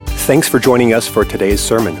Thanks for joining us for today's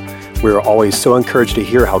sermon. We are always so encouraged to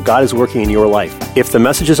hear how God is working in your life. If the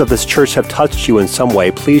messages of this church have touched you in some way,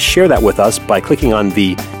 please share that with us by clicking on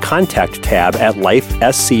the Contact tab at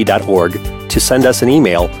lifesc.org to send us an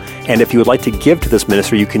email. And if you would like to give to this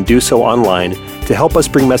ministry, you can do so online to help us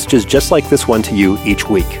bring messages just like this one to you each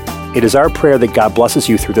week. It is our prayer that God blesses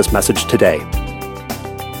you through this message today.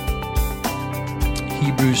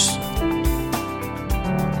 Hebrews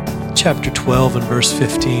chapter 12 and verse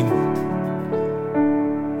 15.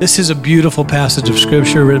 This is a beautiful passage of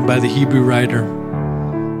scripture written by the Hebrew writer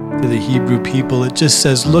to the Hebrew people. It just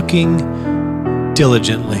says, looking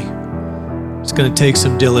diligently. It's going to take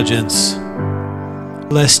some diligence.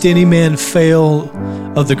 Lest any man fail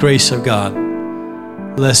of the grace of God.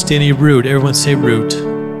 Lest any root, everyone say root.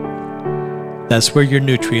 That's where your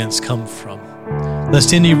nutrients come from.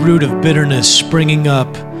 Lest any root of bitterness springing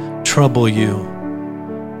up trouble you,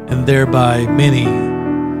 and thereby many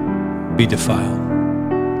be defiled.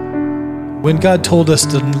 When God told us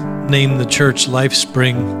to name the church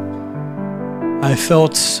LifeSpring, I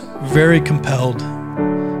felt very compelled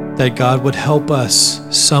that God would help us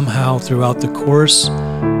somehow throughout the course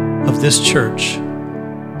of this church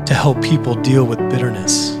to help people deal with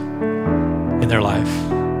bitterness in their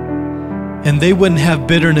life. And they wouldn't have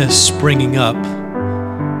bitterness springing up,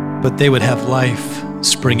 but they would have life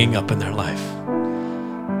springing up in their life.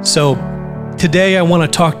 So today I want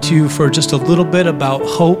to talk to you for just a little bit about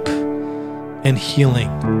hope and healing.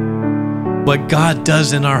 What God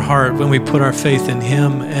does in our heart when we put our faith in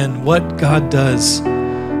Him, and what God does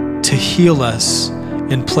to heal us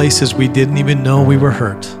in places we didn't even know we were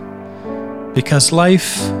hurt. Because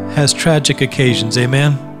life has tragic occasions,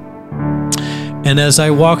 amen? And as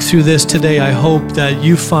I walk through this today, I hope that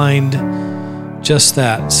you find just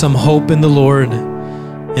that, some hope in the Lord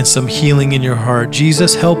and some healing in your heart.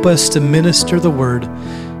 Jesus, help us to minister the word.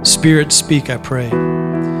 Spirit, speak, I pray.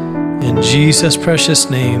 In Jesus' precious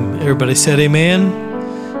name, everybody said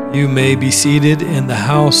amen. You may be seated in the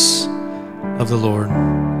house of the Lord.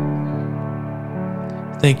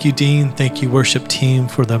 Thank you, Dean. Thank you, worship team,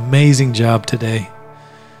 for the amazing job today.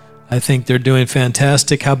 I think they're doing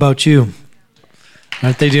fantastic. How about you?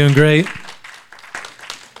 Aren't they doing great?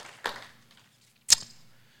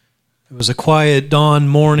 It was a quiet dawn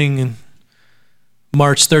morning on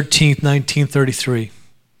March 13th, 1933,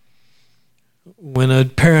 when a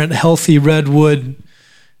apparent healthy redwood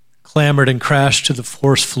clambered and crashed to the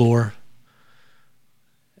forest floor.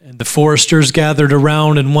 And the foresters gathered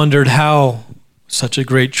around and wondered how such a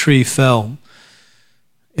great tree fell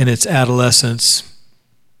in its adolescence.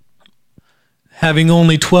 Having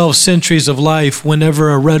only 12 centuries of life, whenever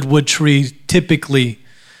a redwood tree, typically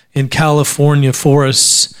in California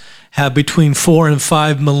forests, have between 4 and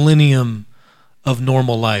 5 millennium of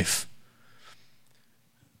normal life.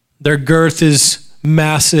 Their girth is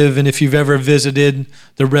massive, and if you've ever visited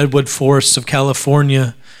the redwood forests of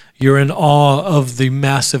California, you're in awe of the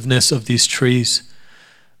massiveness of these trees.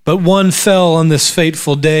 But one fell on this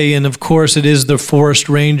fateful day, and of course it is the forest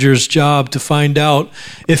ranger's job to find out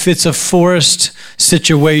if it's a forest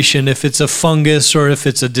situation, if it's a fungus or if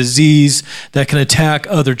it's a disease that can attack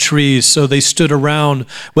other trees. So they stood around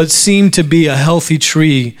what seemed to be a healthy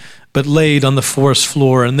tree, but laid on the forest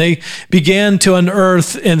floor. And they began to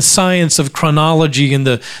unearth in science of chronology and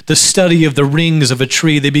the study of the rings of a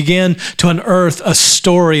tree. They began to unearth a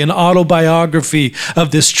story, an autobiography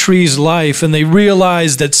of this tree's life. And they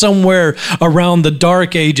realized that somewhere around the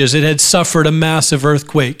Dark Ages, it had suffered a massive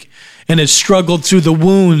earthquake. And it struggled through the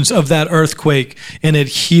wounds of that earthquake, and it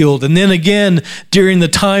healed. And then again, during the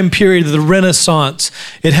time period of the Renaissance,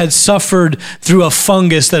 it had suffered through a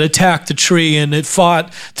fungus that attacked the tree, and it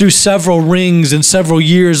fought through several rings and several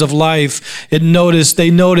years of life. They noticed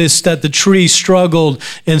that the tree struggled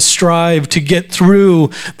and strived to get through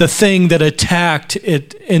the thing that attacked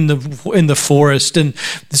it in the forest.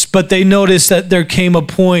 But they noticed that there came a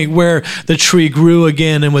point where the tree grew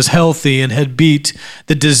again and was healthy and had beat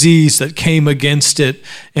the disease that came against it,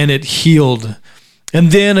 and it healed.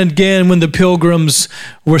 And then again, when the pilgrims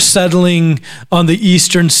were settling on the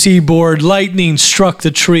eastern seaboard, lightning struck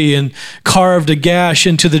the tree and carved a gash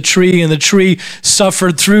into the tree, and the tree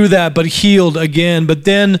suffered through that but healed again. But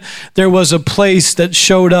then there was a place that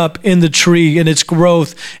showed up in the tree in its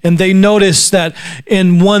growth, and they noticed that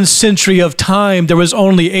in 1 century of time, there was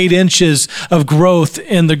only 8 inches of growth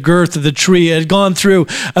in the girth of the tree. It had gone through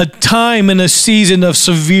a time and a season of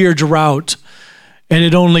severe drought, and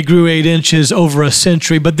it only grew 8 inches over a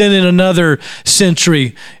century. But then in another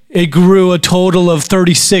century, It grew a total of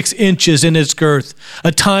 36 inches in its girth,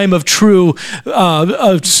 a time of true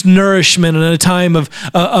nourishment and a time of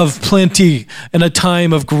plenty and a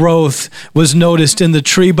time of growth was noticed in the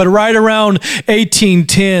tree. But right around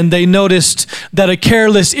 1810, they noticed that a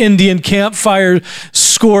careless Indian campfire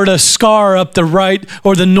scored a scar up the right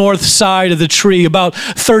or the north side of the tree, about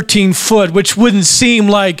 13 foot, which wouldn't seem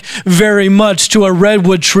like very much to a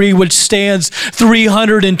redwood tree, which stands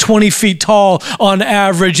 320 feet tall on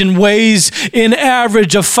average and weighs in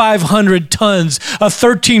average of 500 tons. A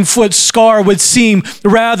 13-foot scar would seem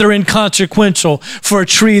rather inconsequential for a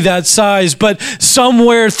tree that size, but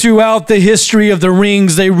somewhere throughout the history of the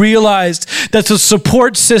rings, they realized that the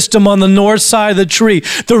support system on the north side of the tree,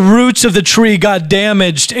 the roots of the tree got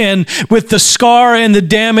damaged, and with the scar and the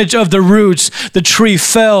damage of the roots, the tree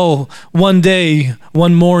fell one day,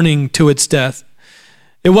 one morning to its death.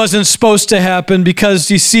 It wasn't supposed to happen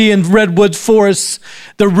because you see in redwood forests,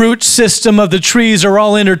 the root system of the trees are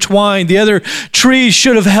all intertwined. The other trees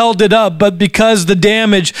should have held it up, but because the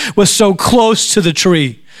damage was so close to the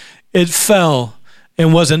tree, it fell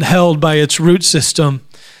and wasn't held by its root system.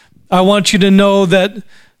 I want you to know that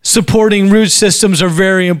supporting root systems are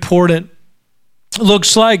very important.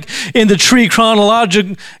 Looks like in the tree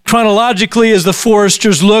chronologically as the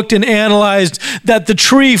foresters looked and analyzed that the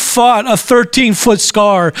tree fought a 13-foot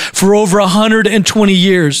scar for over 120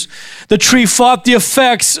 years. The tree fought the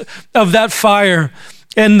effects of that fire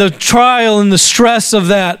and the trial and the stress of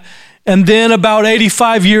that. And then about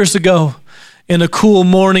 85 years ago, in a cool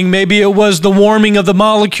morning, maybe it was the warming of the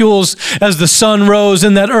molecules as the sun rose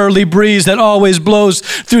in that early breeze that always blows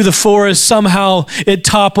through the forest. Somehow it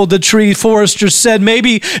toppled the tree. Foresters said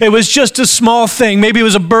maybe it was just a small thing. Maybe it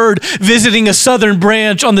was a bird visiting a southern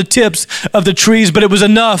branch on the tips of the trees, but it was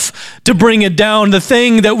enough to bring it down. The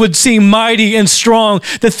thing that would seem mighty and strong,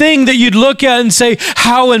 the thing that you'd look at and say,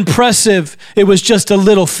 how impressive. It was just a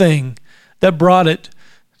little thing that brought it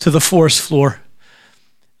to the forest floor.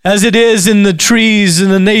 As it is in the trees and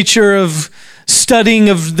the nature of studying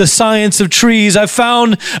of the science of trees, I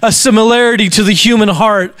found a similarity to the human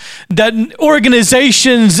heart that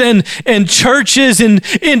organizations and churches and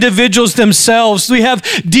individuals themselves, we have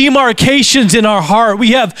demarcations in our heart.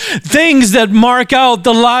 We have things that mark out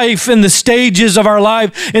the life and the stages of our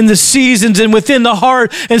life and the seasons, and within the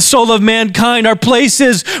heart and soul of mankind are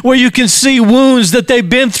places where you can see wounds that they've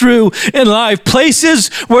been through in life, places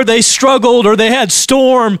where they struggled or they had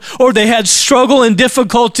storm or they had struggle and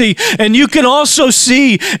difficulty. And you can also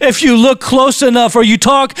see, if you look close enough or you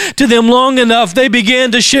talk to them long enough, they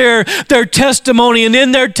begin to share their testimony. And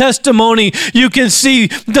in their testimony, you can see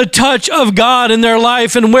the touch of God in their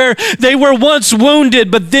life and where they were once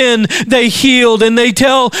wounded, but then they healed. And they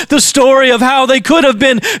tell the story of how they could have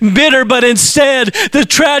been bitter, but instead the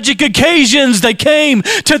tragic occasions that came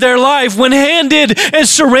to their life when handed and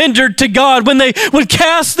surrendered to God, when they would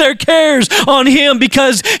cast their cares on Him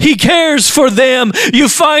because He cares for them. You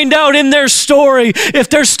find out in their story if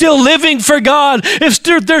they're still living for God, if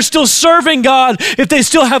they're still serving God, if they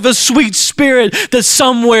still have a sweet spirit, that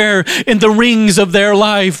somewhere in the rings of their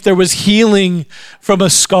life there was healing from a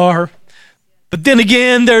scar. But then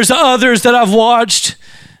again, there's others that I've watched.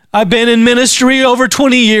 I've been in ministry over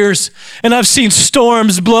 20 years, and I've seen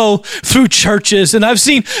storms blow through churches, and I've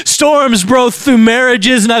seen storms blow through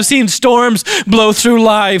marriages, and I've seen storms blow through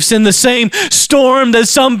lives. And the same storm that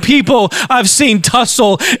some people I've seen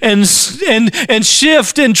tussle and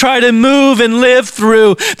shift and try to move and live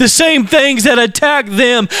through, the same things that attack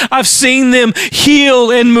them, I've seen them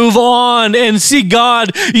heal and move on and see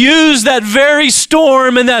God use that very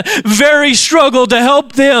storm and that very struggle to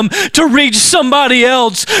help them to reach somebody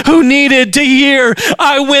else who needed to hear,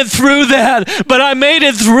 I went through that, but I made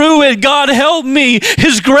it through it. God helped me.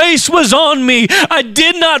 His grace was on me. I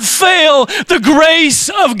did not fail the grace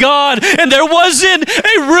of God. And there wasn't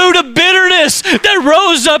a root of bitterness that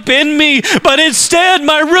rose up in me, but instead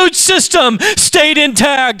my root system stayed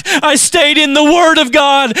intact. I stayed in the Word of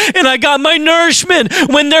God, and I got my nourishment.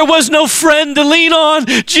 When there was no friend to lean on,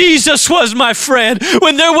 Jesus was my friend.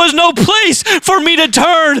 When there was no place for me to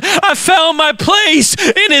turn, I found my place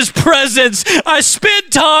in His presence. I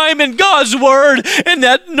spent time in God's Word, and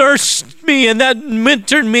that nursed me and that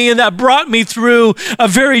mentored me and that brought me through a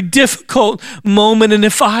very difficult moment. And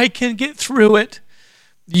if I can get through it,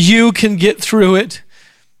 you can get through it.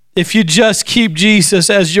 If you just keep Jesus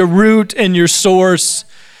as your root and your source.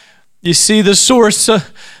 You see, the source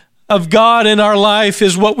of God in our life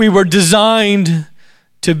is what we were designed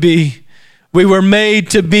to be. We were made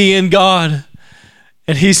to be in God.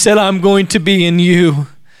 And He said, I'm going to be in you.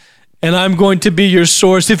 and I'm going to be your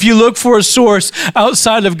source. If you look for a source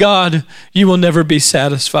outside of God, you will never be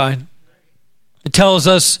satisfied. It tells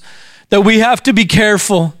us that we have to be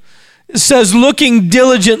careful. It says looking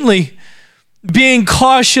diligently, being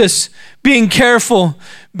cautious, being careful,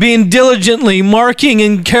 being diligently, marking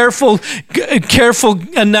and careful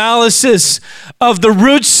analysis of the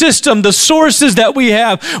root system, the sources that we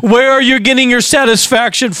have. Where are you getting your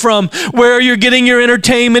satisfaction from? Where are you getting your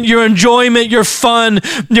entertainment, your enjoyment, your fun,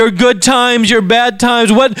 your good times, your bad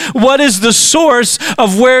times? What is the source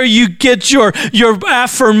of where you get your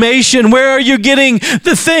affirmation? Where are you getting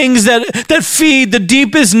the things that feed the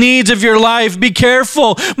deepest needs of your life? Be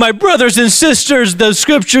careful, my brothers and sisters. The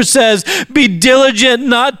scripture says, be diligent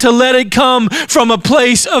not to let it come from a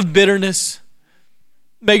place of bitterness.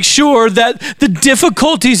 Make sure that the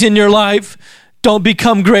difficulties in your life don't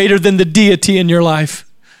become greater than the deity in your life.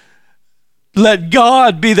 Let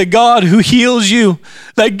God be the God who heals you.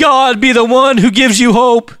 Let God be the one who gives you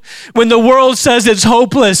hope. When the world says it's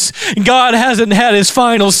hopeless, God hasn't had his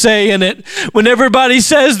final say in it. When everybody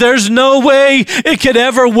says there's no way it could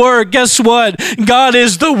ever work, guess what? God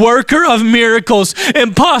is the worker of miracles.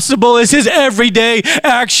 Impossible is his everyday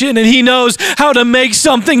action, and he knows how to make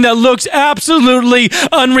something that looks absolutely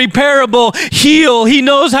unrepairable heal. He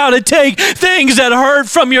knows how to take things that hurt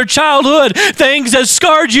from your childhood, things that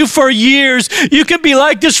scarred you for years. You could be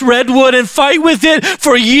like this redwood and fight with it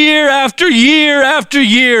for year after year after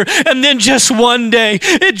year. And then just one day,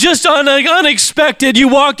 it just unexpected, you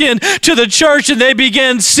walk into the church and they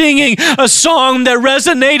began singing a song that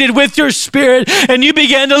resonated with your spirit, and you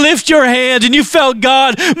began to lift your hand and you felt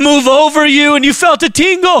God move over you, and you felt a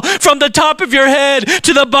tingle from the top of your head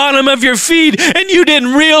to the bottom of your feet, and you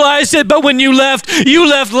didn't realize it, but when you left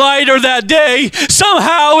lighter that day.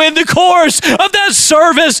 Somehow in the course of that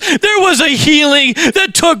service, there was a healing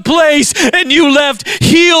that took place, and you left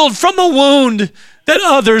healed from a wound that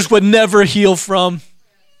others would never heal from.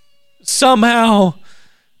 Somehow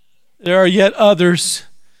there are yet others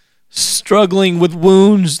struggling with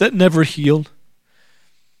wounds that never healed.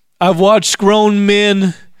 I've watched grown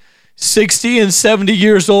men 60 and 70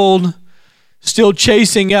 years old still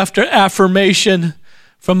chasing after affirmation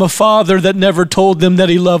from a father that never told them that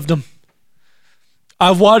he loved them.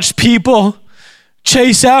 I've watched people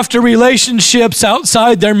chase after relationships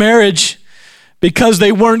outside their marriage because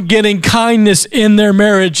they weren't getting kindness in their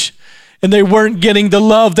marriage, and they weren't getting the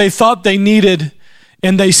love they thought they needed,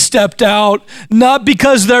 and they stepped out, not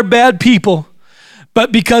because they're bad people,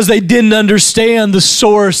 but because they didn't understand the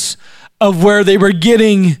source of where they were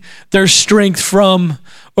getting their strength from,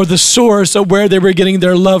 or the source of where they were getting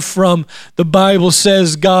their love from. The Bible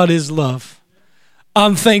says God is love.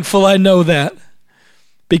 I'm thankful I know that,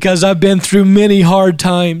 because I've been through many hard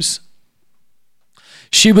times.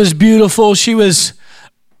 She was beautiful. She was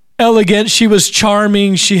elegant. She was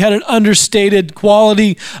charming. She had an understated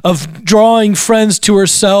quality of drawing friends to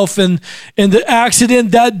herself. And the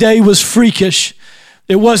accident that day was freakish.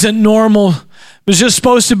 It wasn't normal. It was just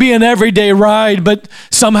supposed to be an everyday ride, but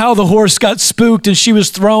somehow the horse got spooked and she was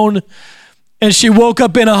thrown. And she woke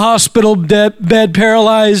up in a hospital bed,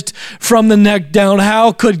 paralyzed from the neck down.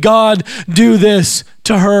 How could God do this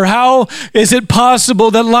to her? How is it possible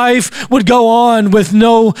that life would go on with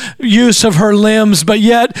no use of her limbs? But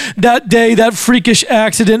yet that day, that freakish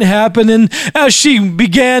accident happened. And as she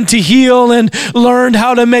began to heal and learned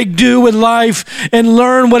how to make do with life and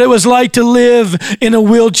learn what it was like to live in a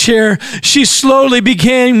wheelchair, she slowly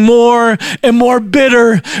became more and more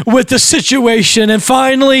bitter with the situation. And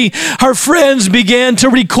finally, her friends began to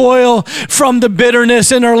recoil from the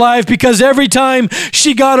bitterness in her life, because every time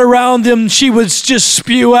she got around them, she would just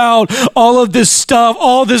spew out all of this stuff,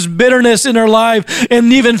 all this bitterness in her life.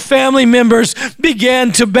 And even family members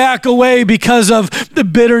began to back away because of the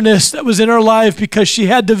bitterness that was in her life, because she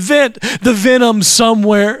had to vent the venom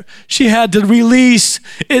somewhere. She had to release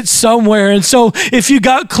it somewhere. And so if you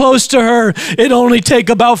got close to her, it'd only take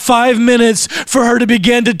about 5 minutes for her to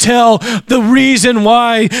begin to tell the reason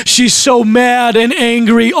why she's so mad and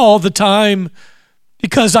angry all the time.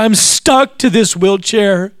 Because I'm stuck to this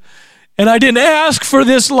wheelchair, and I didn't ask for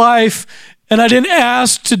this life, and I didn't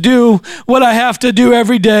ask to do what I have to do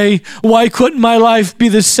every day. Why couldn't my life be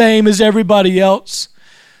the same as everybody else?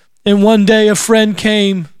 And one day a friend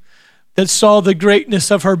came that saw the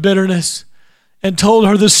greatness of her bitterness and told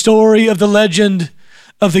her the story of the legend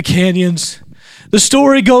of the canyons. The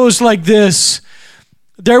story goes like this.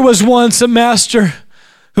 There was once a master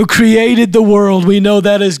who created the world. We know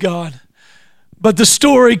that is God. But the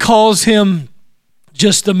story calls him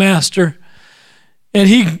just the master. And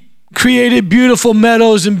he created beautiful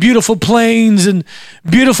meadows and beautiful plains and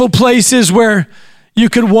beautiful places where You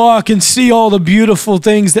could walk and see all the beautiful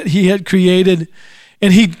things that he had created.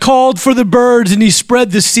 And he called for the birds and he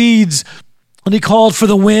spread the seeds. And he called for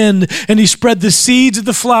the wind and he spread the seeds of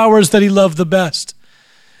the flowers that he loved the best.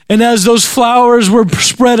 And as those flowers were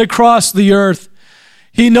spread across the earth,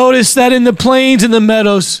 he noticed that in the plains and the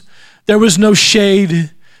meadows, there was no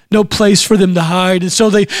shade, no place for them to hide. And so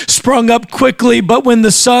they sprung up quickly, but when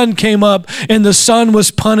the sun came up and the sun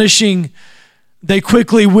was punishing, they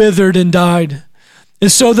quickly withered and died.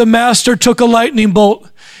 And so the master took a lightning bolt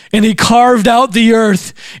and he carved out the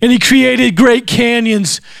earth and he created great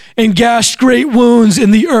canyons and gashed great wounds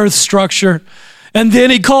in the earth structure. And then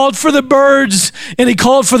he called for the birds and he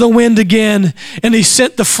called for the wind again, and he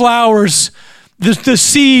sent the flowers, the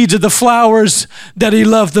seeds of the flowers that he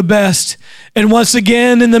loved the best. And once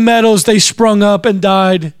again in the meadows, they sprung up and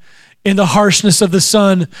died in the harshness of the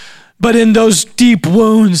sun. But in those deep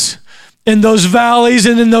wounds, in those valleys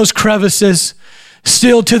and in those crevices,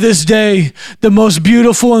 still to this day, the most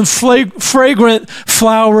beautiful and fragrant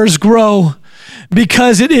flowers grow,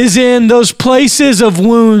 because it is in those places of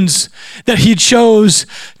wounds that he chose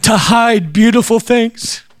to hide beautiful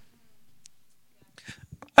things.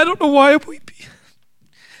 I don't know why I'm weeping.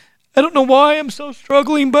 I don't know why I'm so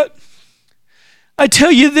struggling, but I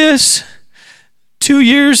tell you this, 2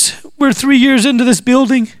 years, we're 3 years into this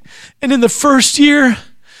building, and in the first year,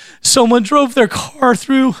 someone drove their car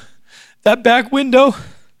through that back window,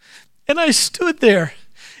 and I stood there,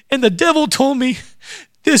 and the devil told me,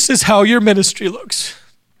 this is how your ministry looks.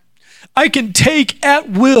 I can take at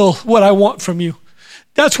will what I want from you.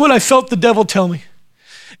 That's what I felt the devil tell me.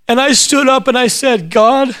 And I stood up and I said,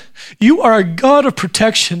 God, you are a God of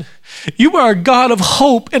protection. You are a God of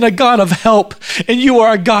hope and a God of help, and you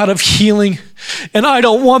are a God of healing. And I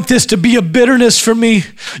don't want this to be a bitterness for me.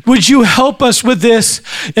 Would you help us with this?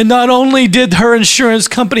 And not only did her insurance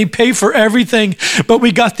company pay for everything, but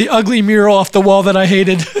we got the ugly mural off the wall that I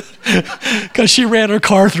hated because she ran her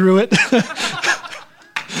car through it.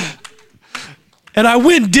 And I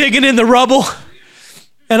went digging in the rubble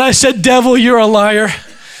and I said, devil, you're a liar.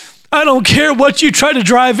 I don't care what you try to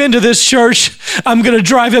drive into this church. I'm going to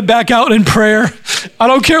drive it back out in prayer. I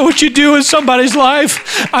don't care what you do in somebody's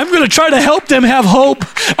life. I'm going to try to help them have hope.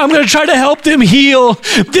 I'm going to try to help them heal.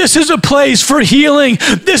 This is a place for healing.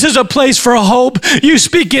 This is a place for hope. You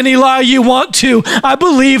speak any lie you want to. I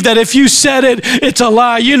believe that if you said it, it's a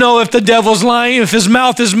lie. You know, if the devil's lying, if his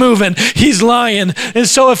mouth is moving, he's lying. And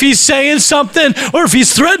so if he's saying something or if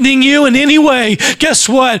he's threatening you in any way, guess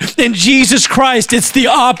what? In Jesus Christ, it's the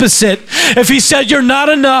opposite. If he said you're not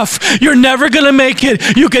enough, you're never going to make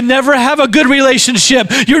it, you can never have a good relationship,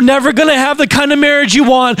 you're never going to have the kind of marriage you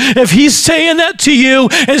want, if he's saying that to you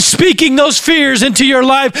and speaking those fears into your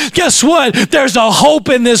life, guess what? There's a hope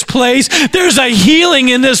in this place. There's a healing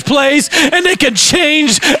in this place, and it can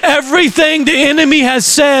change everything the enemy has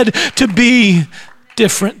said to be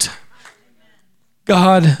different.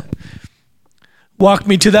 God walked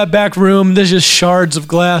me to that back room. There's just shards of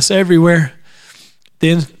glass everywhere.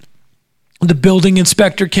 Then the building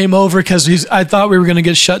inspector came over because I thought we were going to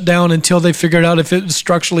get shut down until they figured out if it was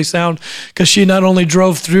structurally sound, because she not only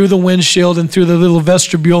drove through the windshield and through the little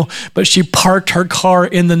vestibule, but she parked her car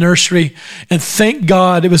in the nursery. And thank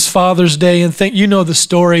God it was Father's Day, and you know the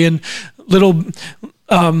story, and the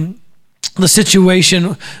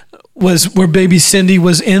situation was where baby Cindy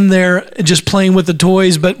was in there just playing with the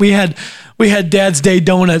toys, but we had Dad's Day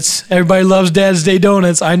donuts. Everybody loves Dad's Day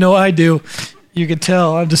donuts. I know I do. You can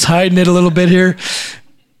tell I'm just hiding it a little bit here.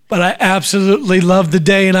 But I absolutely loved the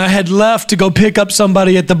day, and I had left to go pick up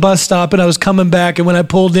somebody at the bus stop, and I was coming back, and when I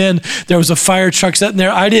pulled in, there was a fire truck sitting there.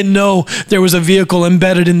 I didn't know there was a vehicle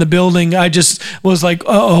embedded in the building. I just was like,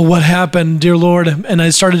 uh-oh, what happened, dear Lord? And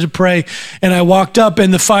I started to pray, and I walked up,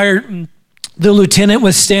 and the lieutenant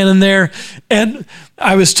was standing there, and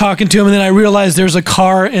I was talking to him, and then I realized there's a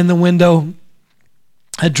car in the window.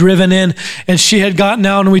 Had driven in, and she had gotten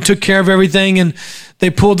out, and we took care of everything, and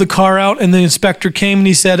they pulled the car out, and the inspector came, and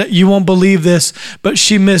he said, you won't believe this, but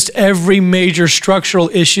she missed every major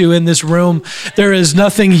structural issue in this room. There is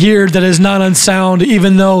nothing here that is not unsound,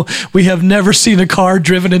 even though we have never seen a car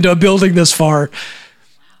driven into a building this far.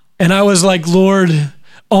 And I was like, Lord,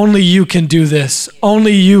 only you can do this.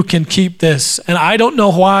 Only you can keep this. And I don't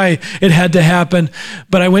know why it had to happen,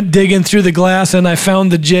 but I went digging through the glass, and I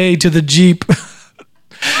found the J to the Jeep.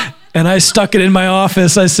 And I stuck it in my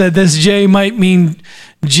office. I said, this J might mean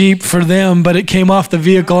Jeep for them, but it came off the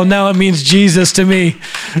vehicle, and now it means Jesus to me.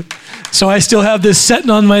 So I still have this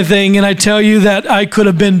sitting on my thing, and I tell you that I could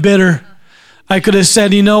have been bitter. I could have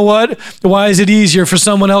said, you know what? Why is it easier for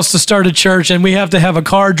someone else to start a church and we have to have a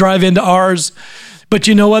car drive into ours? But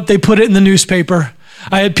you know what? They put it in the newspaper.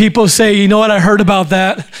 I had people say, you know what, I heard about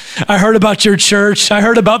that. I heard about your church. I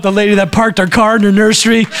heard about the lady that parked her car in her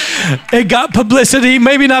nursery. It got publicity,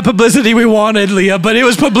 maybe not publicity we wanted, Leah, but it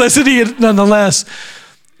was publicity nonetheless.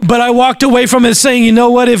 But I walked away from it saying, you know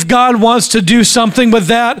what, if God wants to do something with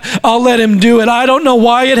that, I'll let him do it. I don't know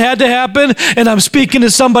why it had to happen, and I'm speaking to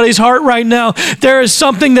somebody's heart right now. There is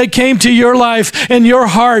something that came to your life and your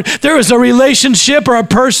heart. There is a relationship or a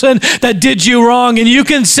person that did you wrong, and you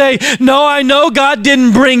can say, no, I know God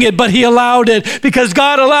didn't bring it, but he allowed it, because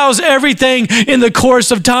God allows everything in the course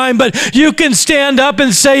of time. But you can stand up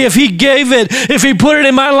and say, if he gave it, if he put it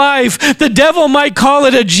in my life, the devil might call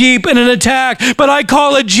it a Jeep and an attack, but I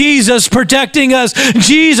call it Jesus protecting us,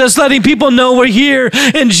 Jesus letting people know we're here,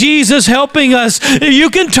 and Jesus helping us. You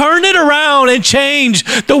can turn it around and change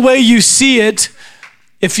the way you see it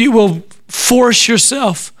if you will force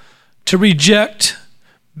yourself to reject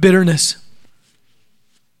bitterness.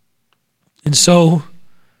 And so,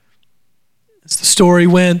 as the story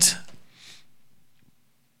went,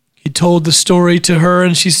 he told the story to her,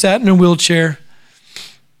 and she sat in her wheelchair.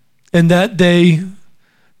 And that day,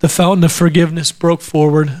 the fountain of forgiveness broke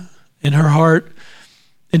forward in her heart,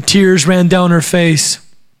 and tears ran down her face.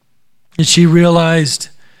 And she realized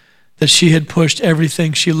that she had pushed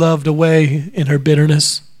everything she loved away in her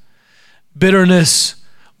bitterness. Bitterness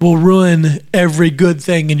will ruin every good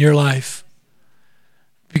thing in your life,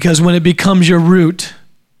 because when it becomes your root,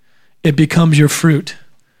 it becomes your fruit.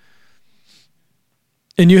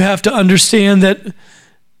 And you have to understand that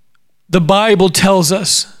the Bible tells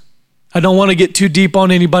us, I don't want to get too deep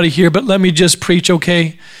on anybody here, but let me just preach,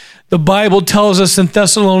 okay? The Bible tells us in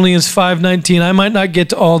Thessalonians 5:19, I might not get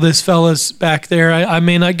to all this, fellas, back there. I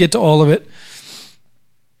may not get to all of it,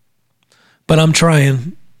 but I'm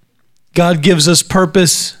trying. God gives us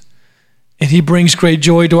purpose, and he brings great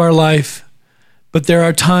joy to our life. But there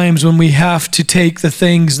are times when we have to take the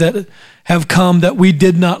things that have come that we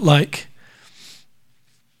did not like,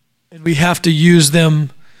 and we have to use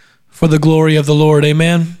them for the glory of the Lord.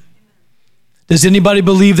 Amen? Does anybody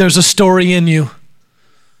believe there's a story in you?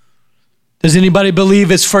 Does anybody believe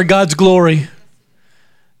it's for God's glory?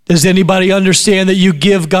 Does anybody understand that you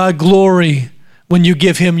give God glory when you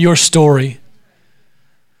give him your story?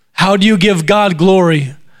 How do you give God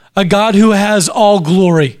glory? A God who has all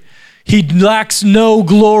glory. He lacks no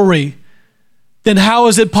glory. Then how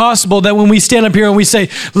is it possible that when we stand up here and we say,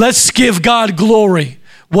 let's give God glory?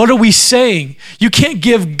 What are we saying? You can't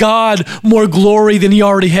give God more glory than he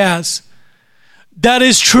already has. That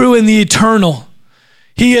is true in the eternal.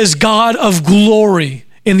 He is God of glory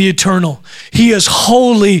in the eternal. He is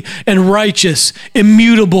holy and righteous,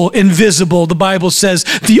 immutable, invisible. The Bible says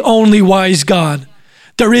the only wise God.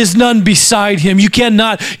 There is none beside him. You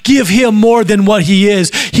cannot give him more than what he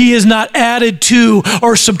is. He is not added to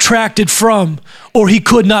or subtracted from, or he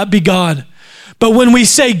could not be God. But when we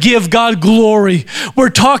say give God glory, we're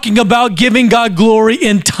talking about giving God glory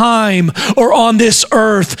in time or on this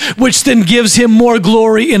earth, which then gives him more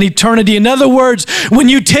glory in eternity. In other words, when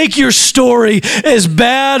you take your story, as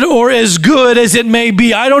bad or as good as it may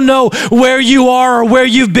be, I don't know where you are or where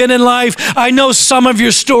you've been in life. I know some of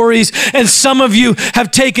your stories, and some of you have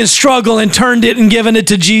taken struggle and turned it and given it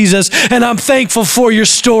to Jesus. And I'm thankful for your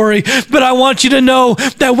story. But I want you to know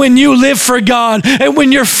that when you live for God and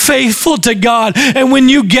when you're faithful to God, and when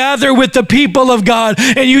you gather with the people of God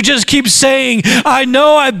and you just keep saying, I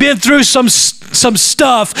know I've been through some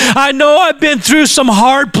stuff. I know I've been through some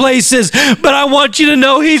hard places, but I want you to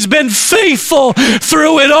know he's been faithful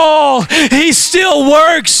through it all. He still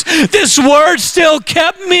works. This word still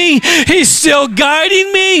kept me. He's still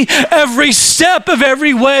guiding me every step of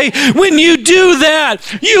every way. When you do that,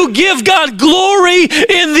 you give God glory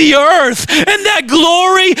in the earth, and that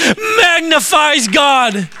glory magnifies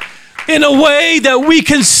God in a way that we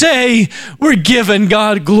can say we're giving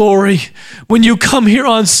God glory. When you come here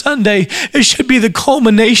on Sunday, it should be the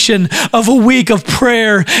culmination of a week of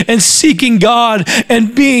prayer and seeking God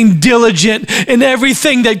and being diligent in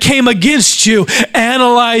everything that came against you,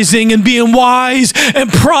 analyzing and being wise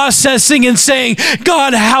and processing and saying,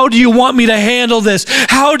 God, how do you want me to handle this?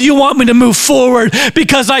 How do you want me to move forward?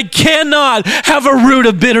 Because I cannot have a root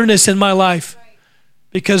of bitterness in my life.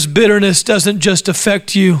 Because bitterness doesn't just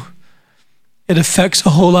affect you. It affects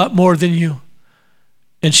a whole lot more than you.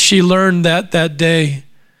 And she learned that day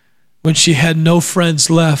when she had no friends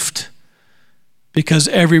left, because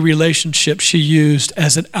every relationship she used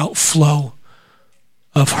as an outflow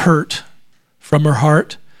of hurt from her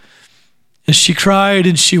heart. And she cried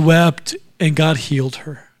and she wept, and God healed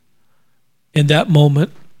her in that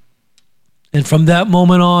moment. And from that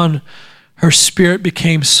moment on, her spirit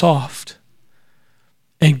became soft,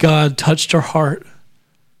 and God touched her heart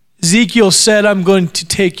Ezekiel said, I'm going to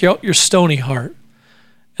take out your stony heart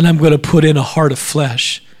and I'm going to put in a heart of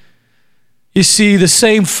flesh. You see, the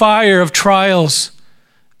same fire of trials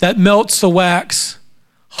that melts the wax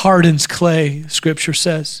hardens clay, Scripture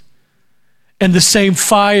says. And the same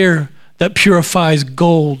fire that purifies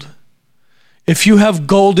gold. If you have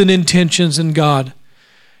golden intentions in God,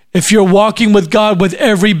 if you're walking with God with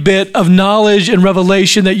every bit of knowledge and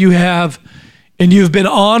revelation that you have, and you've been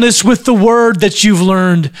honest with the word that you've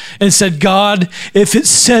learned and said, God, if it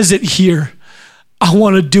says it here, I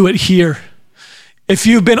want to do it here. If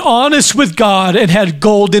you've been honest with God and had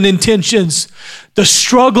golden intentions, the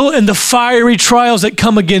struggle and the fiery trials that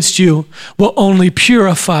come against you will only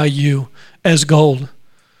purify you as gold.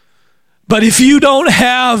 But if you don't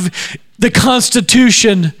have the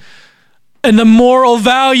constitution and the moral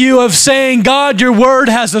value of saying, God, your word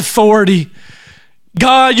has authority.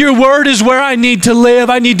 God, your word is where I need to live.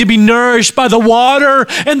 I need to be nourished by the water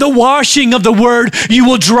and the washing of the word. You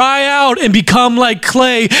will dry out and become like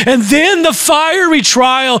clay. And then the fiery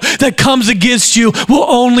trial that comes against you will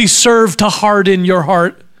only serve to harden your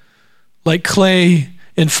heart like clay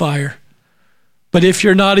in fire. But if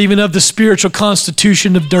you're not even of the spiritual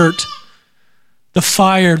constitution of dirt, the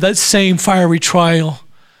fire, that same fiery trial,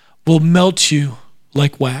 will melt you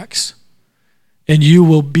like wax. And you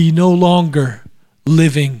will be no longer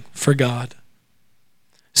living for God.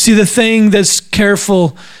 See, the thing that's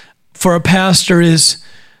careful for a pastor is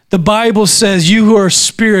the Bible says you who are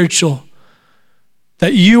spiritual,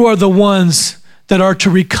 that you are the ones that are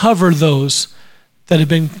to recover those that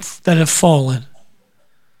have fallen.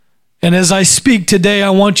 And as I speak today,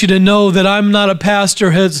 I want you to know that I'm not a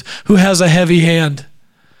pastor who has a heavy hand,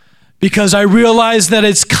 because I realize that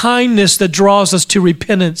it's kindness that draws us to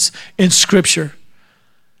repentance in Scripture.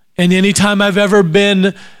 And anytime I've ever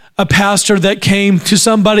been a pastor that came to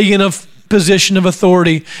somebody in a position of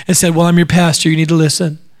authority and said, well, I'm your pastor, you need to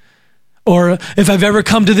listen. Or if I've ever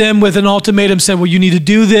come to them with an ultimatum, said, well, you need to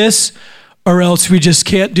do this or else we just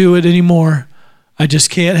can't do it anymore. I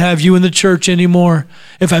just can't have you in the church anymore.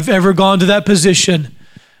 If I've ever gone to that position,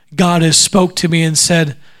 God has spoke to me and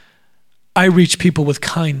said, I reach people with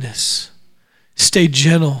kindness. Stay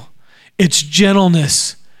gentle. It's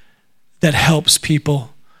gentleness that helps people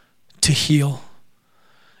to heal.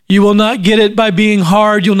 You will not get it by being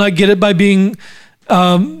hard. You'll not get it by being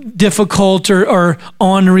difficult or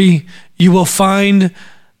ornery. You will find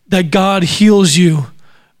that God heals you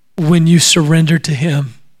when you surrender to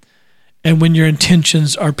Him and when your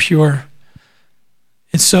intentions are pure.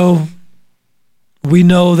 And so we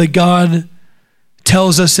know that God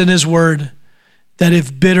tells us in His Word that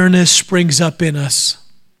if bitterness springs up in us,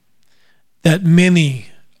 that many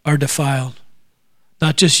are defiled.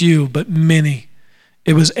 Not just you, but many.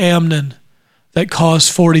 It was Amnon that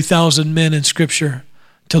caused 40,000 men in Scripture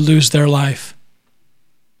to lose their life.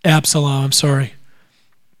 Absalom. It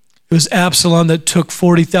was Absalom that took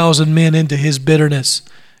 40,000 men into his bitterness,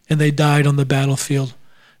 and they died on the battlefield.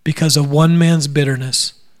 Because of one man's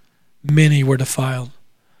bitterness, many were defiled.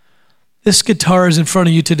 This guitar is in front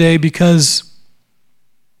of you today because,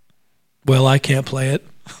 well, I can't play it.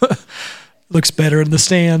 Looks better in the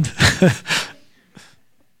stand.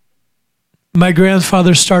 My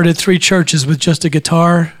grandfather started 3 churches with just a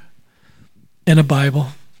guitar and a Bible.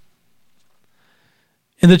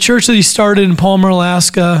 In the church that he started in Palmer,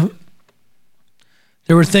 Alaska,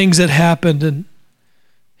 there were things that happened and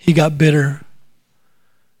he got bitter.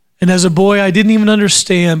 And as a boy, I didn't even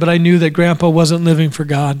understand, but I knew that Grandpa wasn't living for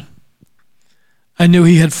God. I knew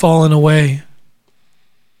he had fallen away.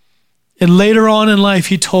 And later on in life,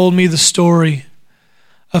 he told me the story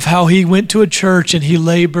of how he went to a church and he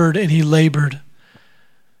labored and he labored.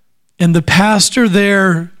 And the pastor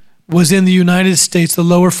there was in the United States, the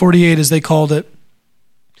lower 48 as they called it.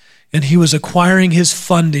 And he was acquiring his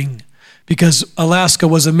funding because Alaska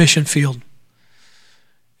was a mission field.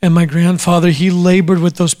 And my grandfather, he labored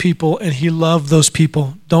with those people and he loved those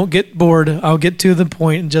people. Don't get bored. I'll get to the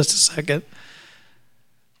point in just a second.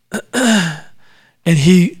 And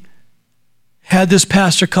he had this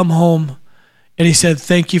pastor come home and he said,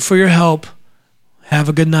 thank you for your help. Have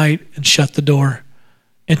a good night, and shut the door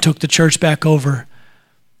and took the church back over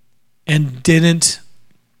and didn't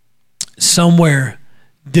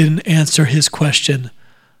answer his question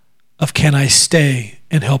of, can I stay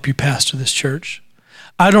and help you pastor this church?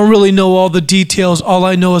 I don't really know all the details. All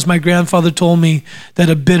I know is my grandfather told me that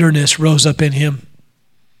a bitterness rose up in him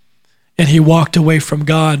and he walked away from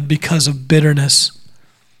God because of bitterness.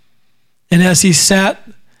 And as he sat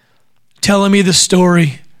telling me the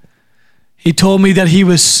story, he told me that he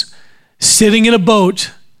was sitting in a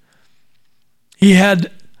boat. He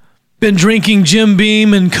had been drinking Jim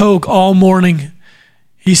Beam and Coke all morning.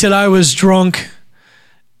 He said, I was drunk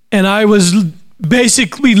and I was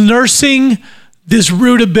basically nursing this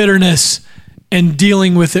root of bitterness and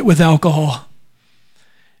dealing with it with alcohol.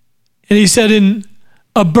 And he said, and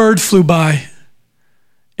a bird flew by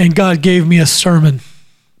and God gave me a sermon.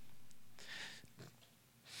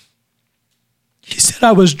 He said,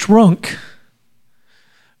 I was drunk,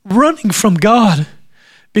 running from God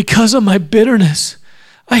because of my bitterness.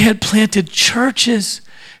 I had planted churches.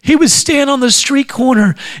 He would stand on the street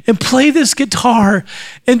corner and play this guitar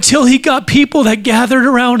until he got people that gathered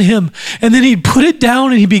around him. And then he'd put it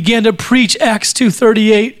down and he began to preach Acts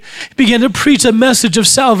 2:38. He began to preach a message of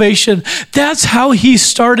salvation. That's how he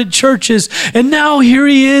started churches. And now here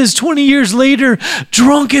he is 20 years later,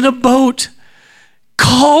 drunk in a boat,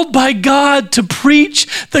 called by God to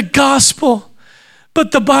preach the gospel.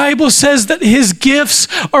 But the Bible says that his gifts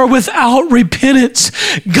are without repentance.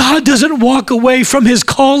 God doesn't walk away from his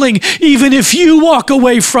calling, even if you walk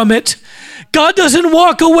away from it. God doesn't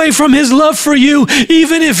walk away from his love for you,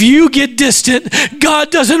 even if you get distant.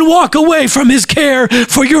 God doesn't walk away from his care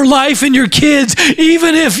for your life and your kids,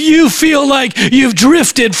 even if you feel like you've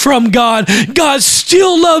drifted from God. God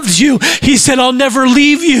still loves you. He said, I'll never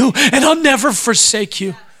leave you and I'll never forsake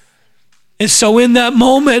you. And so in that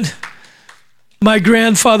moment, my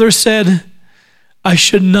grandfather said, I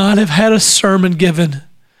should not have had a sermon given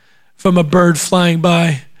from a bird flying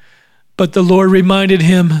by. But the Lord reminded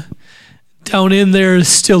him, down in there is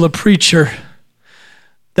still a preacher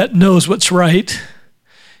that knows what's right.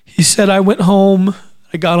 He said, I went home,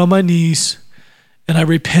 I got on my knees, and I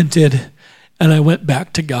repented, and I went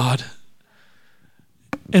back to God.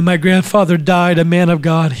 And my grandfather died a man of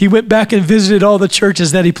God. He went back and visited all the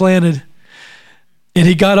churches that he planted. And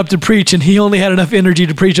he got up to preach, and he only had enough energy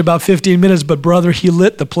to preach about 15 minutes, but brother, he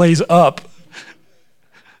lit the place up.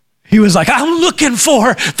 He was like, I'm looking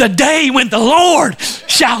for the day when the Lord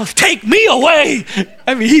shall take me away.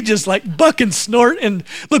 I mean, he just like buck and snort and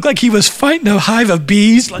looked like he was fighting a hive of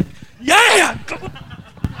bees. Like, yeah.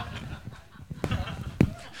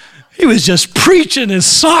 He was just preaching his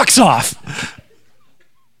socks off.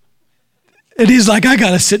 And he's like, I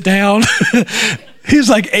got to sit down. He was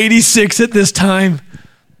like 86 at this time.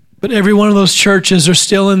 But every one of those churches are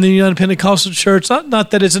still in the United Pentecostal Church.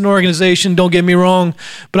 Not that it's an organization, don't get me wrong,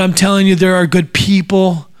 but I'm telling you, there are good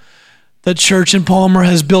people. That church in Palmer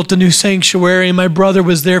has built a new sanctuary. My brother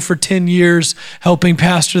was there for 10 years helping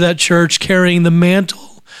pastor that church, carrying the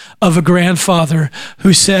mantle of a grandfather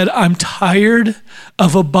who said, I'm tired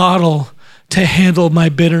of a bottle to handle my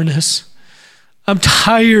bitterness. I'm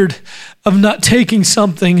tired of not taking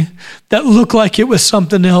something that looked like it was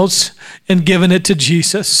something else and giving it to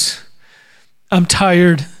Jesus. I'm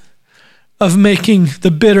tired of making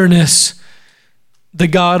the bitterness the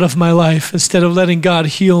God of my life instead of letting God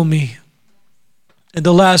heal me. And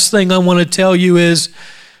the last thing I want to tell you is,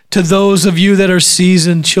 to those of you that are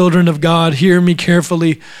seasoned children of God, hear me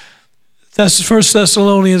carefully. That's 1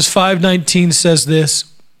 Thessalonians 5:19 says this.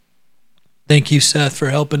 Thank you, Seth, for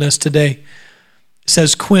helping us today. It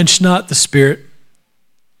says, quench not the spirit.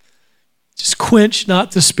 Just quench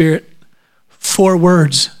not the spirit. 4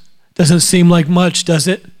 words. Doesn't seem like much, does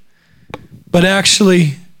it? But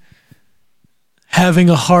actually,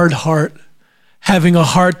 having a hard heart, having a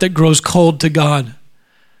heart that grows cold to God,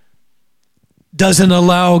 doesn't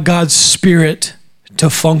allow God's Spirit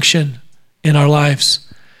to function in our lives.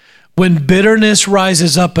 When bitterness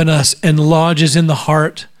rises up in us and lodges in the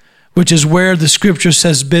heart, which is where the scripture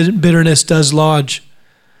says bitterness does lodge,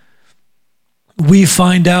 we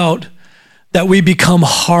find out that we become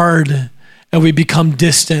hard and we become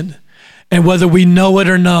distant. And whether we know it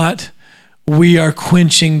or not, we are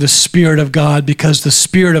quenching the Spirit of God, because the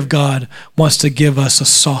Spirit of God wants to give us a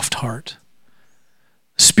soft heart.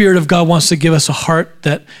 The Spirit of God wants to give us a heart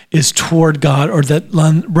that is toward God, or that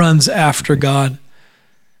runs after God.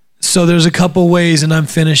 So there's a couple ways, and I'm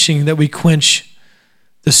finishing, that we quench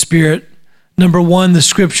the Spirit. Number 1, the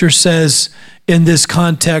scripture says in this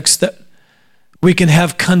context that we can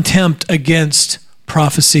have contempt against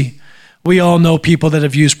prophecy. We all know people that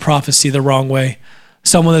have used prophecy the wrong way.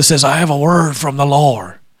 Someone that says, I have a word from the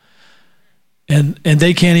Lord. And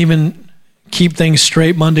they can't even keep things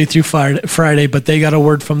straight Monday through Friday, but they got a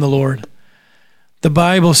word from the Lord. The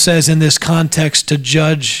Bible says in this context to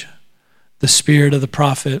judge the spirit of the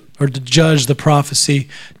prophet, or to judge the prophecy,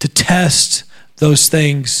 to test those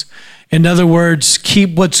things. In other words,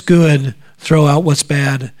 keep what's good, throw out what's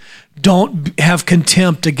bad. Don't have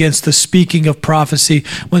contempt against the speaking of prophecy.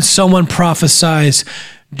 When someone prophesies,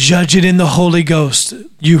 Judge it in the Holy Ghost,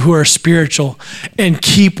 you who are spiritual, and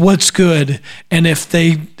keep what's good. And if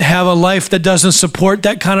they have a life that doesn't support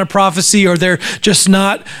that kind of prophecy, or they're just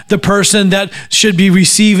not the person that should be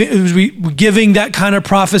giving that kind of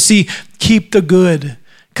prophecy, keep the good.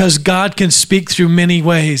 Because God can speak through many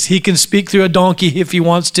ways. He can speak through a donkey if he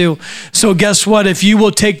wants to. So guess what? If you will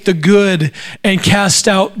take the good and cast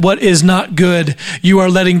out what is not good, you are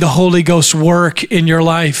letting the Holy Ghost work in your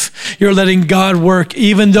life. You're letting God work.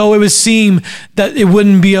 Even though it would seem that it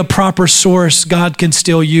wouldn't be a proper source, God can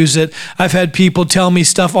still use it. I've had people tell me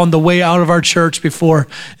stuff on the way out of our church before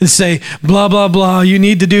and say, blah, blah, blah, you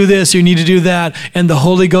need to do this, you need to do that. And the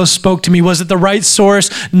Holy Ghost spoke to me. Was it the right source?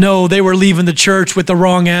 No, they were leaving the church with the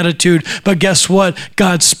wrong attitude. But guess what?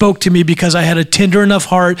 God spoke to me because I had a tender enough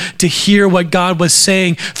heart to hear what God was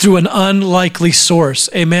saying through an unlikely source.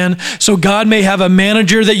 Amen. So God may have a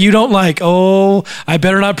manager that you don't like. Oh, I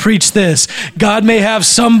better not preach this. God may have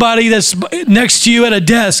somebody that's next to you at a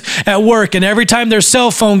desk at work, and every time their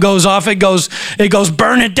cell phone goes off, it goes,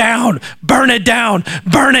 burn it down, burn it down,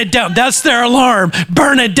 burn it down. That's their alarm.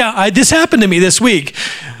 Burn it down. This happened to me this week.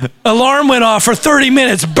 Alarm went off for 30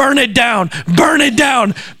 minutes. Burn it down. Burn it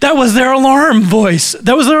down. That was their alarm voice.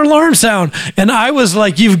 That was their alarm sound. And I was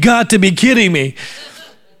like, you've got to be kidding me.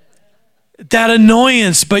 That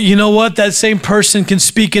annoyance. But you know what? That same person can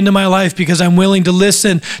speak into my life because I'm willing to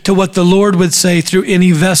listen to what the Lord would say through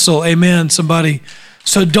any vessel. Amen, somebody.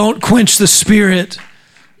 So don't quench the Spirit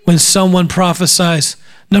when someone prophesies.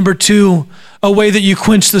 Number 2, a way that you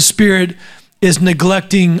quench the Spirit is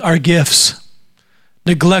neglecting our gifts.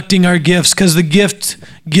 Neglecting our gifts, because the gift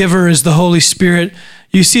giver is the Holy Spirit.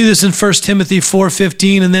 You see this in 1 Timothy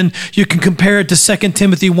 4:15, and then you can compare it to 2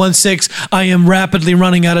 Timothy 1:6. I am rapidly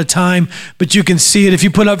running out of time, but you can see it. If you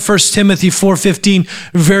put up 1 Timothy 4:15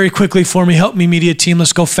 very quickly for me, help me, media team,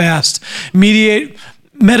 let's go fast.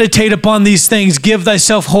 Meditate upon these things, give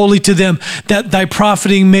thyself wholly to them, that thy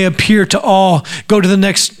profiting may appear to all. Go to the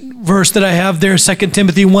next verse that I have there, 2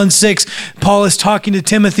 Timothy 1:6. Paul is talking to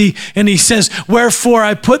Timothy, and he says, wherefore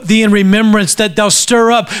I put thee in remembrance that thou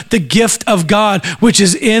stir up the gift of God, which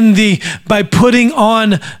is in thee by the putting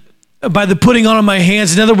on of my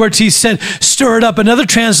hands. In other words, he said, stir it up. Another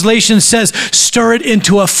translation says, stir it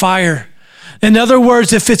into a fire. In other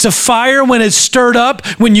words, if it's a fire, when it's stirred up,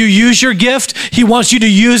 when you use your gift, he wants you to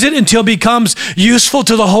use it until it becomes useful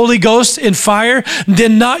to the Holy Ghost in fire.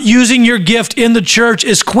 Then not using your gift in the church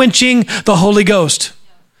is quenching the Holy Ghost.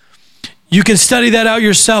 You can study that out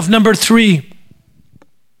yourself. Number 3,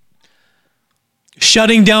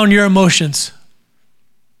 shutting down your emotions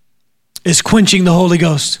is quenching the Holy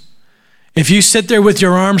Ghost. If you sit there with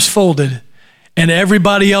your arms folded and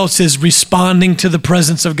everybody else is responding to the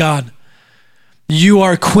presence of God, you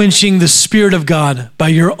are quenching the Spirit of God by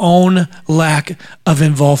your own lack of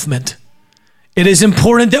involvement. It is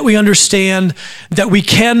important that we understand that we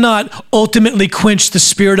cannot ultimately quench the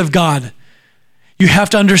Spirit of God. You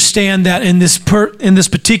have to understand that in this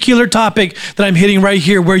particular topic that I'm hitting right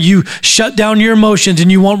here, where you shut down your emotions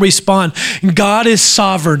and you won't respond, God is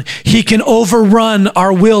sovereign. He can overrun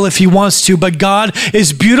our will if he wants to, but God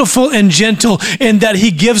is beautiful and gentle in that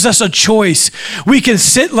he gives us a choice. We can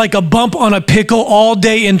sit like a bump on a pickle all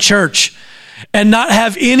day in church and not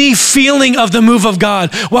have any feeling of the move of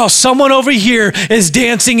God while someone over here is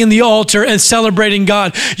dancing in the altar and celebrating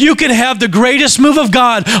God. You can have the greatest move of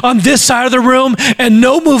God on this side of the room and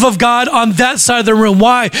no move of God on that side of the room.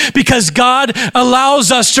 Why? Because God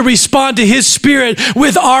allows us to respond to his Spirit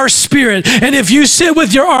with our spirit. And if you sit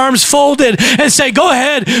with your arms folded and say, go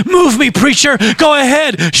ahead, move me, preacher. Go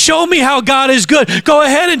ahead, show me how God is good. Go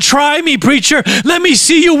ahead and try me, preacher. Let me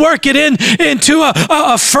see you work it into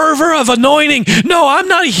a fervor of anointing. No, I'm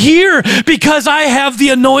not here because I have the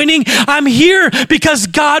anointing. I'm here because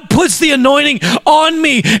God puts the anointing on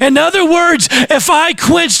me. In other words, if I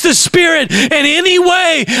quench the Spirit in any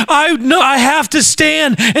way, I know I have to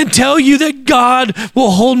stand and tell you that God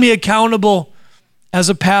will hold me accountable as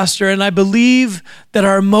a pastor. And I believe that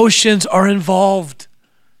our emotions are involved.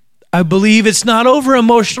 I believe it's not over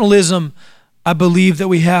emotionalism. I believe that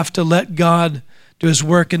we have to let God do his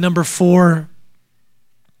work. And number 4,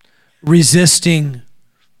 resisting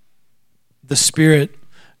the Spirit,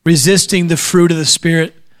 resisting the fruit of the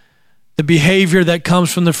Spirit, the behavior that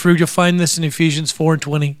comes from the fruit. You'll find this in Ephesians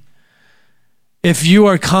 4:20. If you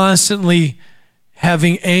are constantly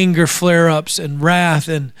having anger flare-ups and wrath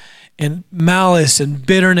and malice and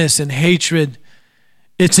bitterness and hatred,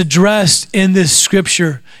 it's addressed in this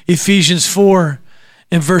scripture, Ephesians 4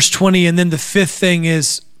 and verse 20. And then the 5th thing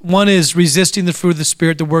is, 1 is resisting the fruit of the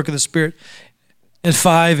Spirit, the work of the Spirit. And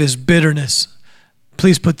 5 is bitterness.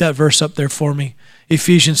 Please put that verse up there for me.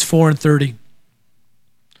 Ephesians 4:30.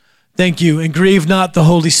 Thank you. And grieve not the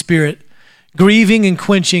Holy Spirit. Grieving and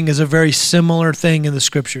quenching is a very similar thing in the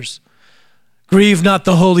scriptures. Grieve not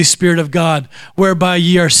the Holy Spirit of God, whereby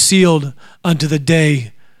ye are sealed unto the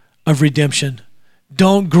day of redemption.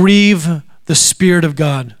 Don't grieve the Spirit of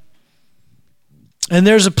God. And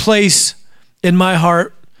there's a place in my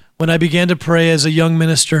heart when I began to pray as a young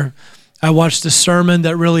minister. I watched a sermon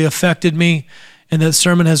that really affected me, and that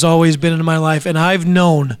sermon has always been in my life. And I've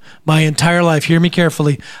known my entire life, hear me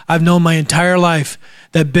carefully, I've known my entire life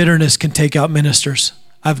that bitterness can take out ministers.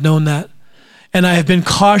 I've known that. And I have been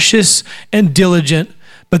cautious and diligent,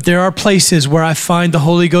 but there are places where I find the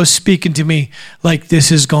Holy Ghost speaking to me like, this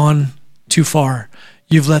has gone too far.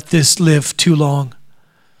 You've let this live too long.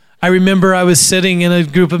 I remember I was sitting in a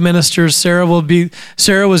group of ministers. Sarah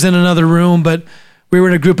was in another room, but we were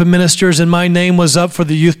in a group of ministers, and my name was up for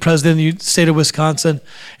the youth president of the state of Wisconsin.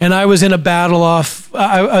 And I was in a battle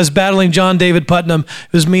I was battling John David Putnam.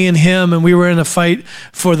 It was me and him, and we were in a fight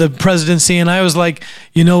for the presidency. And I was like,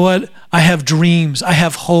 you know what? I have dreams. I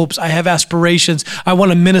have hopes. I have aspirations. I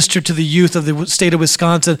want to minister to the youth of the state of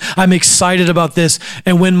Wisconsin. I'm excited about this.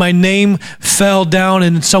 And when my name fell down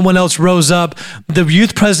and someone else rose up, the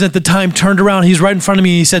youth president at the time turned around. He's right in front of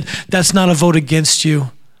me. And he said, that's not a vote against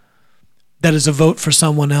you. That is a vote for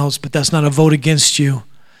someone else, but that's not a vote against you.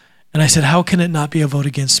 And I said, how can it not be a vote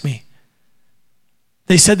against me?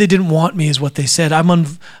 They said they didn't want me, is what they said.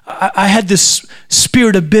 I had this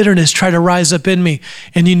spirit of bitterness try to rise up in me.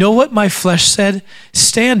 And you know what my flesh said?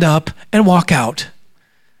 Stand up and walk out.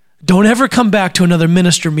 Don't ever come back to another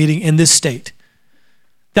minister meeting in this state.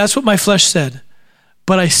 That's what my flesh said.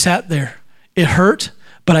 But I sat there. It hurt,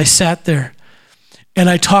 but I sat there. And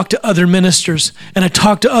I talked to other ministers, and I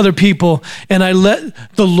talked to other people, and I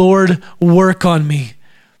let the Lord work on me.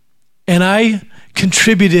 And I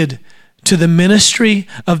contributed to the ministry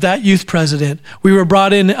of that youth president. We were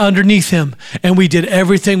brought in underneath him, and we did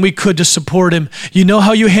everything we could to support him. You know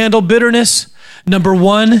how you handle bitterness? Number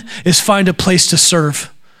one is find a place to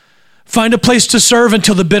serve. Find a place to serve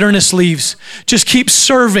until the bitterness leaves. Just keep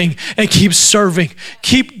serving and keep serving.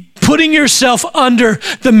 Keep putting yourself under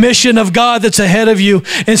the mission of God that's ahead of you.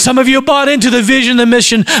 And some of you bought into the vision, the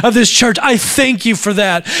mission of this church. I thank you for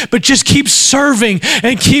that. But just keep serving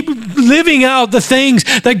and keep living out the things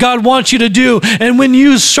that God wants you to do. And when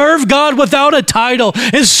you serve God without a title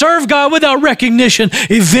and serve God without recognition,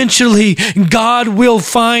 eventually God will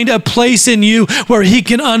find a place in you where he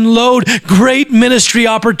can unload great ministry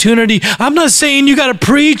opportunity. I'm not saying you got to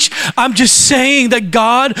preach. I'm just saying that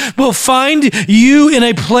God will find you in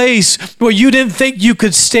a place where you didn't think you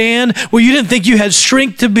could stand, where you didn't think you had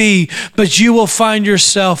strength to be, but you will find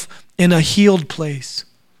yourself in a healed place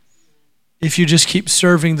if you just keep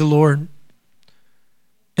serving the Lord.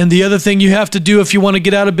 And the other thing you have to do if you want to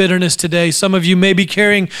get out of bitterness today, some of you may be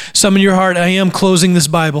carrying some in your heart. I am closing this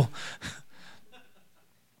Bible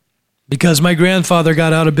because my grandfather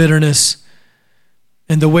got out of bitterness.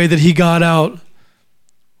 And the way that he got out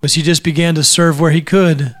was he just began to serve where he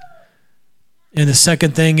could. And the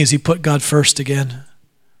second thing is he put God first again.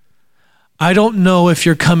 I don't know if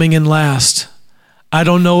you're coming in last. I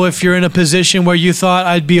don't know if you're in a position where you thought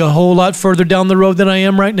I'd be a whole lot further down the road than I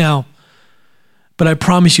am right now. But I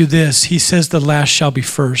promise you this, he says the last shall be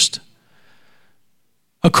first.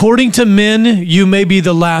 According to men, you may be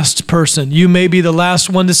the last person. You may be the last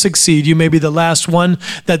one to succeed. You may be the last one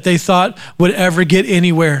that they thought would ever get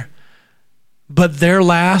anywhere. But their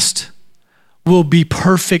last will be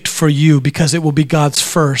perfect for you because it will be God's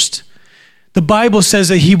first. The Bible says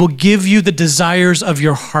that he will give you the desires of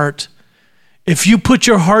your heart. If you put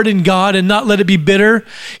your heart in God and not let it be bitter,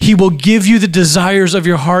 he will give you the desires of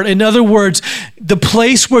your heart. In other words, the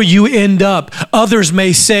place where you end up, others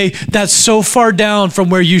may say that's so far down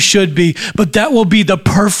from where you should be, but that will be the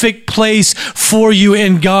perfect place for you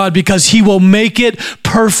in God because he will make it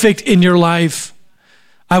perfect in your life.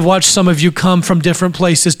 I've watched some of you come from different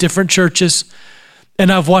places, different churches,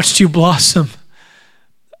 and I've watched you blossom.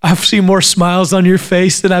 I've seen more smiles on your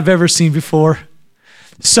face than I've ever seen before.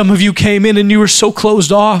 Some of you came in and you were so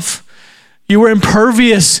closed off. You were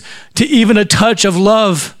impervious to even a touch of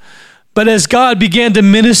love. But as God began to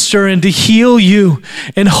minister and to heal you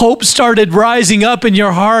and hope started rising up in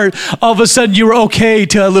your heart, all of a sudden you were okay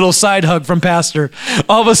to a little side hug from Pastor.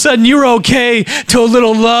 All of a sudden you were okay to a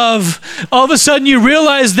little love. All of a sudden you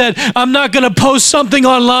realize that I'm not going to post something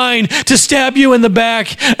online to stab you in the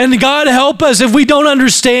back. And God help us if we don't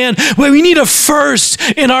understand. Well, we need a first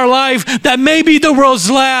in our life that may be the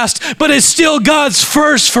world's last, but it's still God's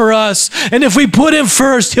first for us. And if we put him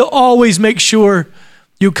first, he'll always make sure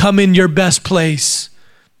you come in your best place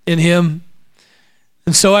in him.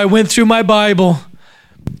 And so I went through my Bible,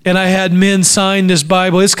 and I had men sign this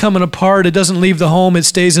Bible. It's coming apart. It doesn't leave the home. It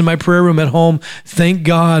stays in my prayer room at home. Thank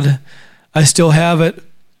God I still have it.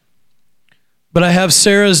 But I have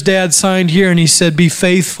Sarah's dad signed here, and he said, "Be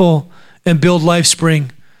faithful and build LifeSpring."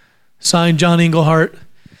 Signed, John Englehart.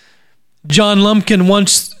 John Lumpkin,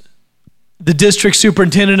 once the district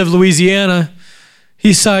superintendent of Louisiana,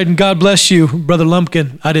 he signed, "God bless you, Brother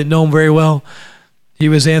Lumpkin." I didn't know him very well. He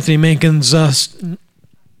was Anthony Mankins'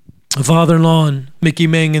 father-in-law and Mickey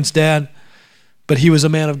Mangan's dad, but he was a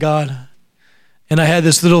man of God. And I had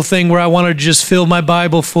this little thing where I wanted to just fill my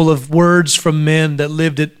Bible full of words from men that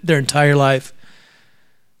lived it their entire life.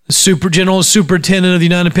 The General Superintendent of the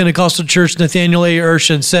United Pentecostal Church, Nathaniel A.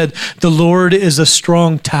 Urshan, said, "The Lord is a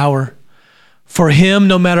strong tower." For him,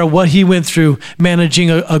 no matter what he went through, managing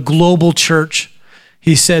a global church,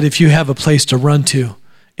 he said, if you have a place to run to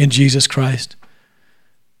in Jesus Christ.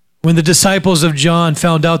 When the disciples of John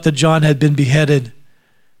found out that John had been beheaded,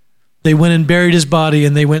 they went and buried his body,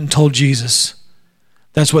 and they went and told Jesus.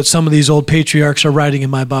 That's what some of these old patriarchs are writing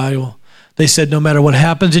in my Bible. They said, no matter what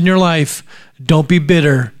happens in your life, don't be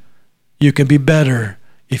bitter. You can be better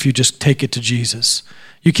if you just take it to Jesus.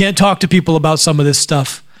 You can't talk to people about some of this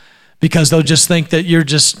stuff because they'll just think that you're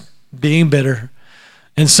just being bitter.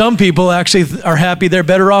 And some people actually are happy they're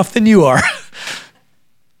better off than you are.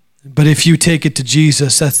 But if you take it to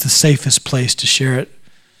Jesus, that's the safest place to share it.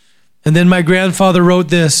 And then my grandfather wrote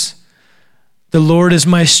this, "The Lord is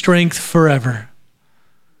my strength forever."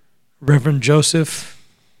 Reverend Joseph,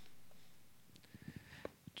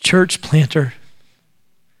 church planter,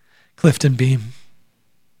 Clifton Beam.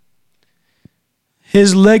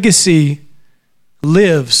 His legacy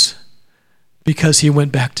lives because he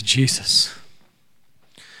went back to Jesus.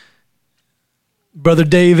 Brother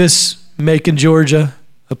Davis, Macon, Georgia,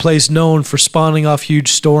 a place known for spawning off huge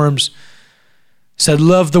storms, said,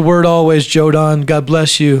 "Love the word always, Joe Don. God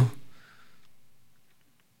bless you."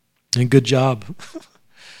 And good job.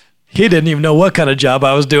 He didn't even know what kind of job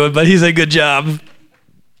I was doing, but he said, "Good job."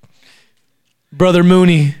 Brother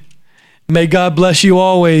Mooney, may God bless you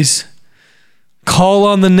always. Call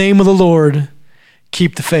on the name of the Lord.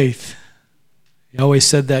 Keep the faith. He always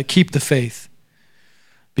said that. Keep the faith.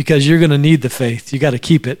 Because you're going to need the faith. You got to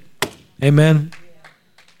keep it. Amen.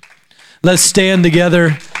 Let's stand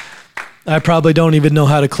together. I probably don't even know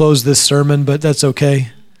how to close this sermon, but that's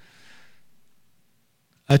okay.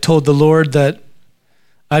 I told the Lord that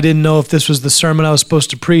I didn't know if this was the sermon I was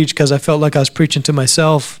supposed to preach because I felt like I was preaching to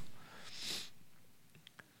myself.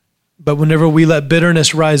 But whenever we let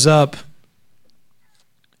bitterness rise up,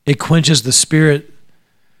 it quenches the Spirit.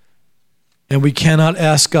 And we cannot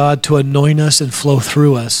ask God to anoint us and flow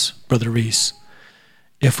through us, Brother Reese,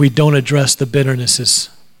 if we don't address the bitternesses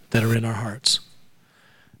that are in our hearts,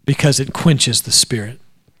 because it quenches the Spirit.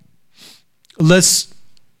 Let's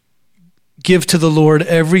give to the Lord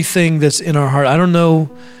everything that's in our heart. I don't know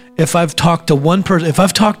if I've talked to one person. If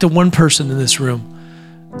I've talked to one person in this room,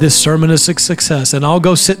 this sermon is a success. And I'll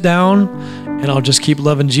go sit down and I'll just keep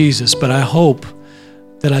loving Jesus. But I hope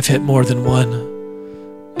that I've hit more than one.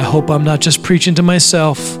 I hope I'm not just preaching to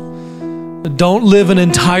myself. Don't live an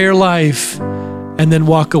entire life and then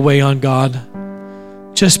walk away on God.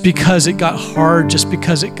 Just because it got hard, just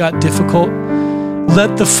because it got difficult.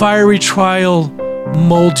 Let the fiery trial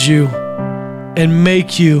mold you and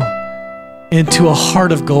make you into a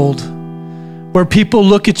heart of gold, where people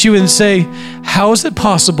look at you and say, how is it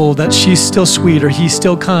possible that she's still sweet, or he's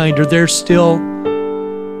still kind, or they're still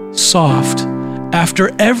soft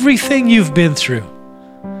after everything you've been through,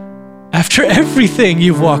 after everything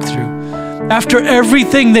you've walked through, after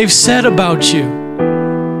everything they've said about you?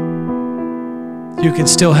 You can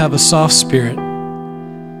still have a soft spirit.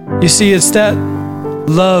 You see, it's that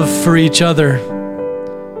love for each other,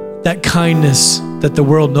 that kindness that the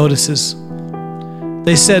world notices.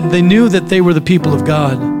 They said they knew that they were the people of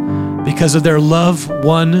God because of their love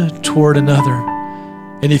one toward another.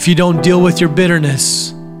 And if you don't deal with your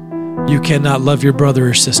bitterness, you cannot love your brother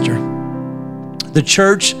or sister. The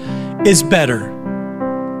church is better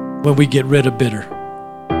when we get rid of bitter.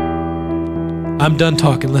 I'm done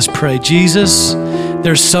talking. Let's pray. Jesus,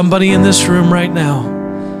 there's somebody in this room right now.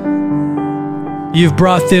 You've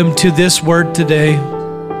brought them to this word today.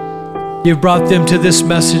 You've brought them to this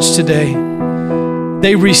message today.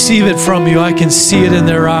 They receive it from you. I can see it in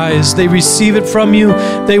their eyes. They receive it from you.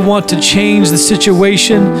 They want to change the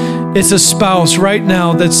situation. It's a spouse right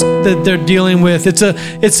now that they're dealing with. It's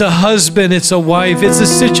a husband, it's a wife, it's a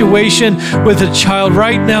situation with a child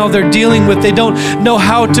right now they're dealing with. They don't know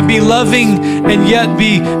how to be loving and yet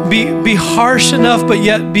be harsh enough, but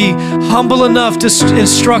yet be humble enough to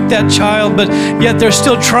instruct that child, but yet they're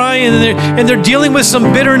still trying, and they're dealing with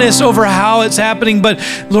some bitterness over how it's happening. But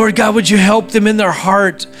Lord God, would you help them in their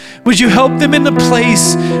heart? Would you help them in the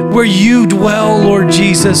place where you dwell, Lord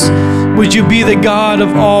Jesus? Would you be the God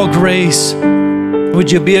of all grace?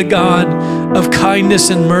 Would you be a God of kindness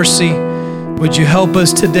and mercy? Would you help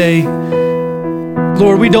us today?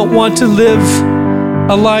 Lord, we don't want to live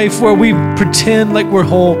a life where we pretend like we're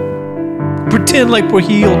whole, pretend like we're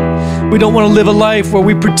healed. We don't want to live a life where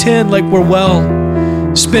we pretend like we're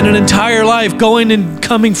well, spend an entire life going and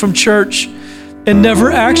coming from church and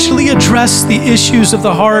never actually address the issues of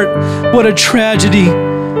the heart. What a tragedy.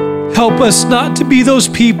 Help us not to be those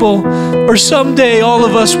people, or someday all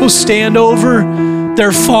of us will stand over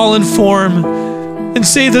their fallen form and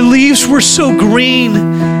say the leaves were so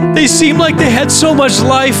green. They seemed like they had so much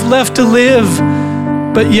life left to live,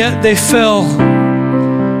 but yet they fell.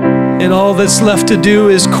 And all that's left to do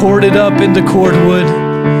is cord it up into cordwood.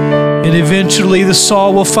 And eventually the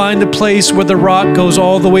saw will find a place where the rock goes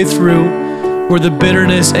all the way through, where the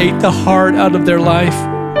bitterness ate the heart out of their life.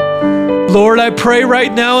 Lord, I pray right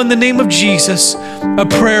now in the name of Jesus, a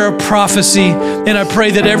prayer of prophecy, and I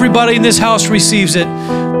pray that everybody in this house receives it.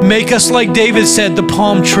 Make us, like David said, the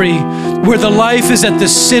palm tree, where the life is at the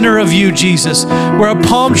center of you, Jesus. Where a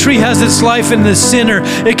palm tree has its life in the center,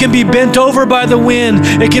 it can be bent over by the wind,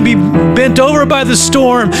 it can be bent over by the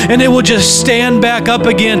storm, and it will just stand back up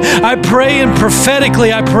again. I pray, and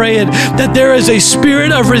prophetically I pray it, that there is a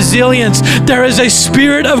spirit of resilience, there is a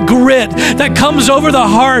spirit of grit that comes over the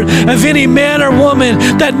heart of any man or woman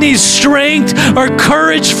that needs strength or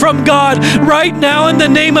courage from God. Right now, in the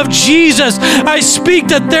name of Jesus, I speak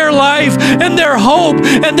that their life and their hope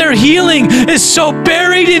and their healing is so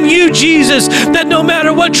buried in you, Jesus, that no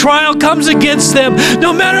matter what trial comes against them,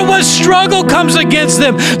 no matter what struggle comes against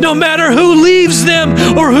them, no matter who leaves them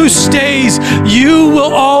or who stays, you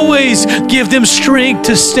will always give them strength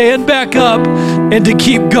to stand back up and to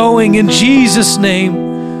keep going. In Jesus'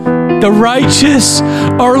 name, the righteous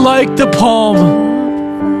are like the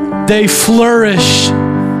palm. They flourish.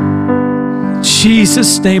 In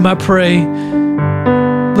Jesus' name I pray.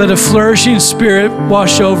 Let a flourishing spirit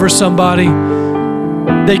wash over somebody.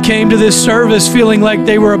 They came to this service feeling like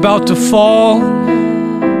they were about to fall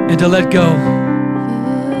and to let go.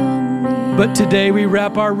 But today we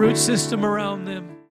wrap our root system around them.